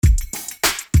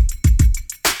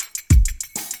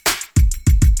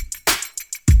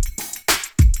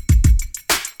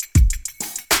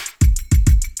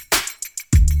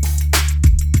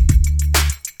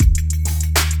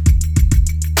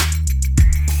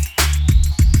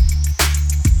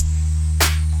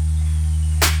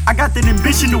got that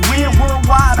ambition to win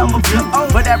worldwide, I'm a villain.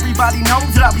 But everybody knows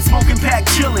that I be smoking pack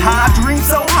chillin'. And I dream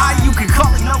so high, you could call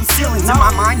it no ceilings. And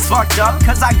my mind's fucked up,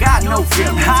 cause I got no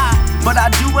feelings. But I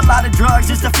do a lot of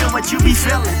drugs just to feel what you be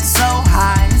feeling. So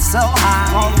high, so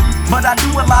high. But I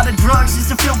do a lot of drugs just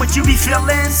to feel what you be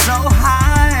feeling. So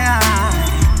high.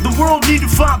 The world need to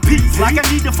find peace, like I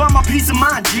need to find my peace of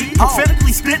mind, G.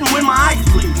 Prophetically spitting with my eyes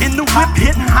bleed. In the whip,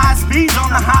 hitting high speeds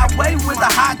on the highway with a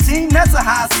high team, that's a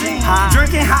high scene.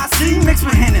 Drinking high C mixed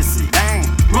with Hennessy. Dang.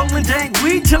 Rolling dank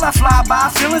weed till I fly by,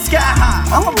 feeling sky high.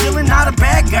 I'm a villain, not a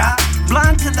bad guy.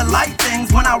 Blind to the light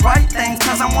things when I write things,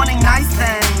 cause I'm wanting nice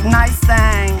things, nice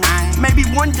things. Maybe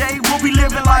one day we'll be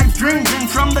living life's dreams, and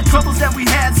from the troubles that we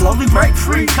had slowly break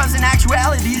free. Cause in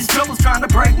actuality these troubles trying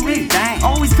to break me. Dang.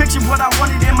 Always pictured what I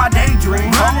wanted in my daydream,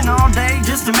 running all day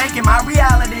just to make it my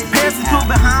reality. Past is put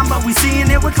behind but we seeing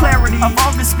it with clarity. Of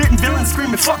all the spitting villains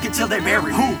screaming fuck it till they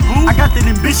bury me. I got that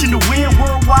ambition to win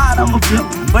worldwide, I'm a villain.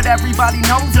 But everybody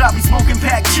knows that I be smoking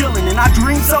pack chillin'. And I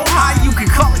dream so high you could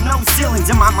call it no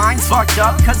ceilings. And my mind's fucked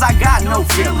up cause I got no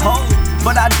feeling.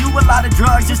 But I do a lot of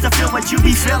drugs just to feel what you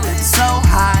be feeling. So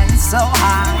high, so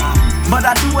high. But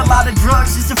I do a lot of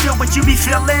drugs just to feel what you be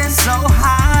feeling. So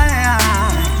high.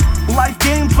 Life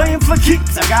game playing for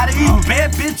keeps. I gotta eat.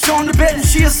 Bad bitch on the bed and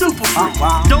she a super freak.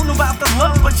 Don't know about the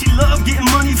love, but she love getting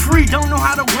money free. Don't know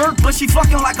how to work, but she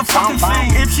fucking like a fucking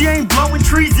fiend. If she ain't blowing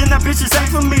trees, then that bitch is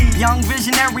ain't for me. Young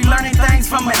visionary learning things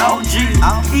from an OG.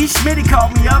 Smitty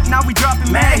called me up, now we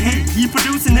dropping mad heat. You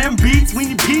producing them beats, we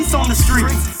need peace on the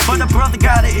streets. But a brother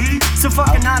gotta eat, so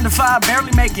fucking 9 to 5,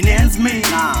 barely making ends meet.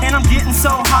 And I'm getting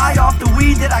so high off the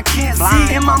weed that I can't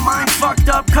see. And my mind fucked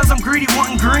up cause I'm greedy,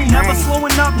 wanting green. Never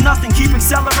slowing up, nothing, keep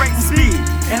accelerating speed.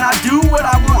 And I do what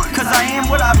I want, cause I am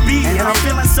what I be. And I'm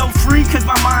feeling so free, cause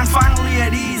my mind finally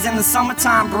at ease in the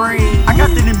summertime breeze. I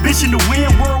got that ambition to win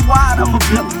worldwide, I'm a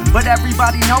villain. But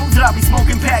everybody knows that I be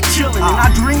smoking pack chillin'. And I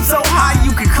dream so high,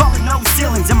 you could call it no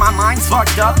ceilings. And my mind's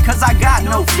fucked up, cause I got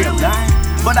no feelings.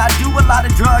 But I do a lot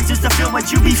of drugs just to feel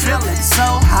what you be feeling. So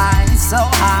high, so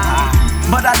high.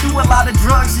 But I do a lot of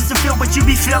drugs just to feel what you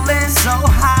be feeling. So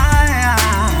high.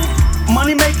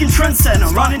 Money making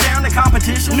trendsetter, running down the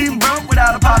competition, leaving broke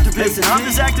without a pot to piss in. I'm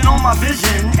just acting on my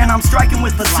vision, and I'm striking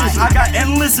with precision. I got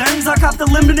endless ends, I got the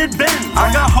limited bend.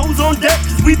 I got hoes on deck,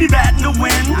 cause we be batting to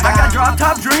win. I got drop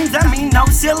top dreams, that mean no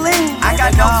ceiling. I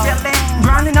got no feeling.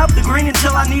 Grinding up the green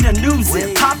until I need a new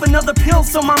zip. Pop another pill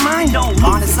so my mind don't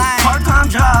lose it. Part-time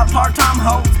job, part-time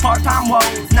hoes, part-time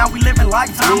woes. Now we living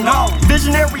lifetime goals.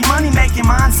 Visionary money making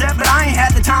mindset, but I ain't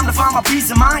had the time to find my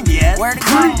peace of mind yet. Where to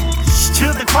go? To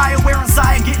the choir where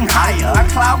inside getting higher. A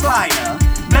cloud glider.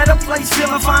 Better place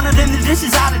feeling finer than the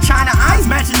dishes out of China. Eyes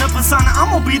matching the persona.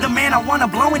 I'm gonna be the man I wanna,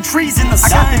 blowing trees in the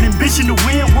sun. I got that ambition to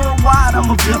win worldwide, I'm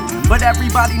a villain. But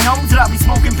everybody knows that I be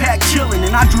smoking pack chillin'.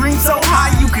 And I dream so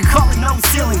high you could call it no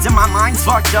ceilings. And my mind's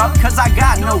fucked up cause I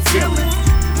got no feelings.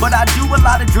 But I do a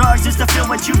lot of drugs just to feel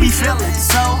what you be feeling.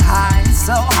 So high,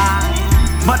 so high.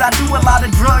 But I do a lot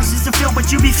of drugs just to feel what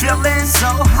you be feeling. So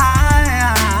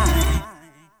high.